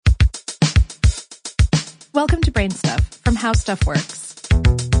Welcome to Brain Stuff from How Stuff Works.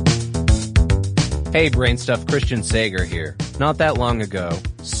 Hey, Brain Stuff, Christian Sager here. Not that long ago,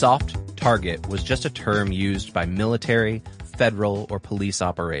 soft target was just a term used by military, federal, or police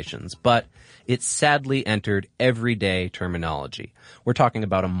operations, but it sadly entered everyday terminology. We're talking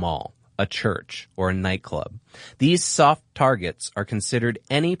about a mall, a church, or a nightclub. These soft targets are considered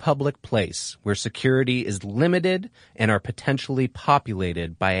any public place where security is limited and are potentially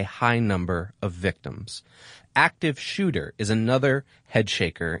populated by a high number of victims. Active shooter is another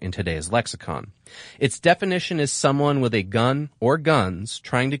headshaker in today's lexicon. Its definition is someone with a gun or guns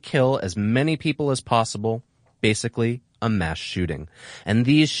trying to kill as many people as possible, basically a mass shooting. And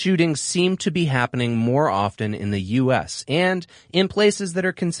these shootings seem to be happening more often in the U.S. and in places that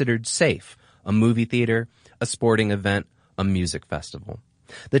are considered safe, a movie theater, a sporting event, a music festival.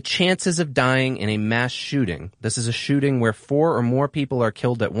 The chances of dying in a mass shooting, this is a shooting where 4 or more people are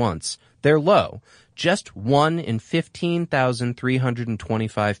killed at once, they're low. Just 1 in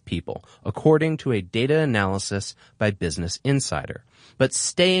 15,325 people, according to a data analysis by Business Insider. But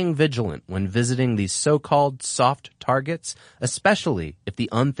staying vigilant when visiting these so-called soft targets, especially if the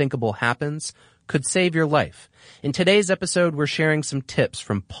unthinkable happens, could save your life. In today's episode, we're sharing some tips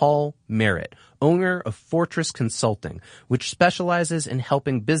from Paul Merritt, owner of Fortress Consulting, which specializes in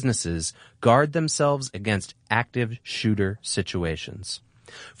helping businesses guard themselves against active shooter situations.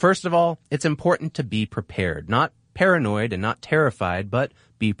 First of all, it's important to be prepared, not paranoid and not terrified, but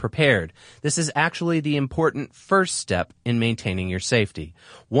be prepared. This is actually the important first step in maintaining your safety.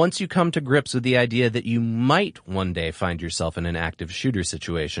 Once you come to grips with the idea that you might one day find yourself in an active shooter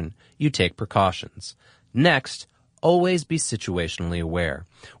situation, you take precautions. Next, always be situationally aware.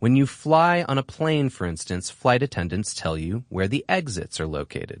 When you fly on a plane, for instance, flight attendants tell you where the exits are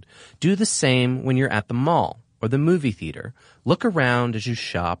located. Do the same when you're at the mall or the movie theater. Look around as you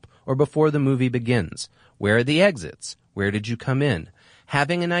shop or before the movie begins. Where are the exits? Where did you come in?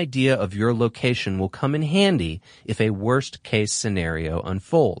 Having an idea of your location will come in handy if a worst-case scenario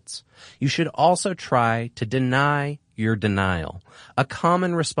unfolds. You should also try to deny your denial. A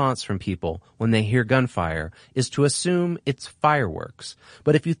common response from people when they hear gunfire is to assume it's fireworks.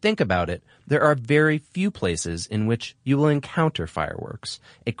 But if you think about it, there are very few places in which you will encounter fireworks.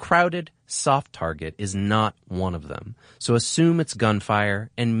 A crowded, soft target is not one of them. So assume it's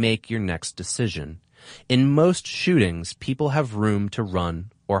gunfire and make your next decision. In most shootings, people have room to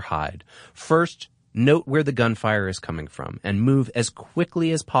run or hide. First, note where the gunfire is coming from and move as quickly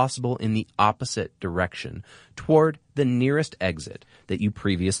as possible in the opposite direction toward the nearest exit that you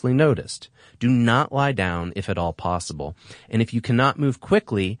previously noticed. Do not lie down if at all possible. And if you cannot move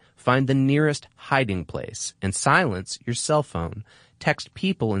quickly, find the nearest hiding place and silence your cell phone. Text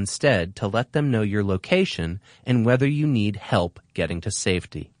people instead to let them know your location and whether you need help getting to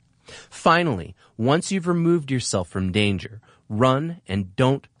safety. Finally, once you've removed yourself from danger, run and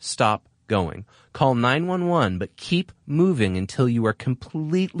don't stop going. Call 911, but keep moving until you are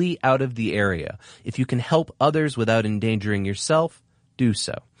completely out of the area. If you can help others without endangering yourself, do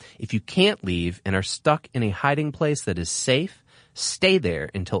so. If you can't leave and are stuck in a hiding place that is safe, stay there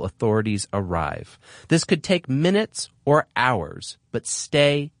until authorities arrive. This could take minutes or hours, but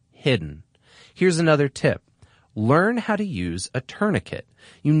stay hidden. Here's another tip. Learn how to use a tourniquet.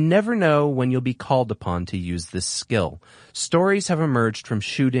 You never know when you'll be called upon to use this skill. Stories have emerged from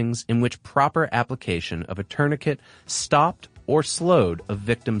shootings in which proper application of a tourniquet stopped or slowed a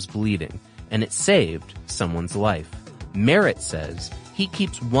victim's bleeding, and it saved someone's life. Merritt says he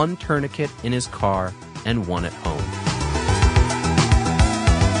keeps one tourniquet in his car and one at home.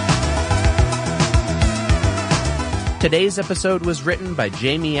 Today's episode was written by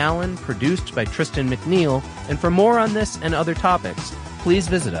Jamie Allen, produced by Tristan McNeil, and for more on this and other topics, please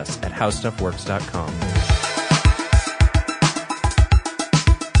visit us at howstuffworks.com.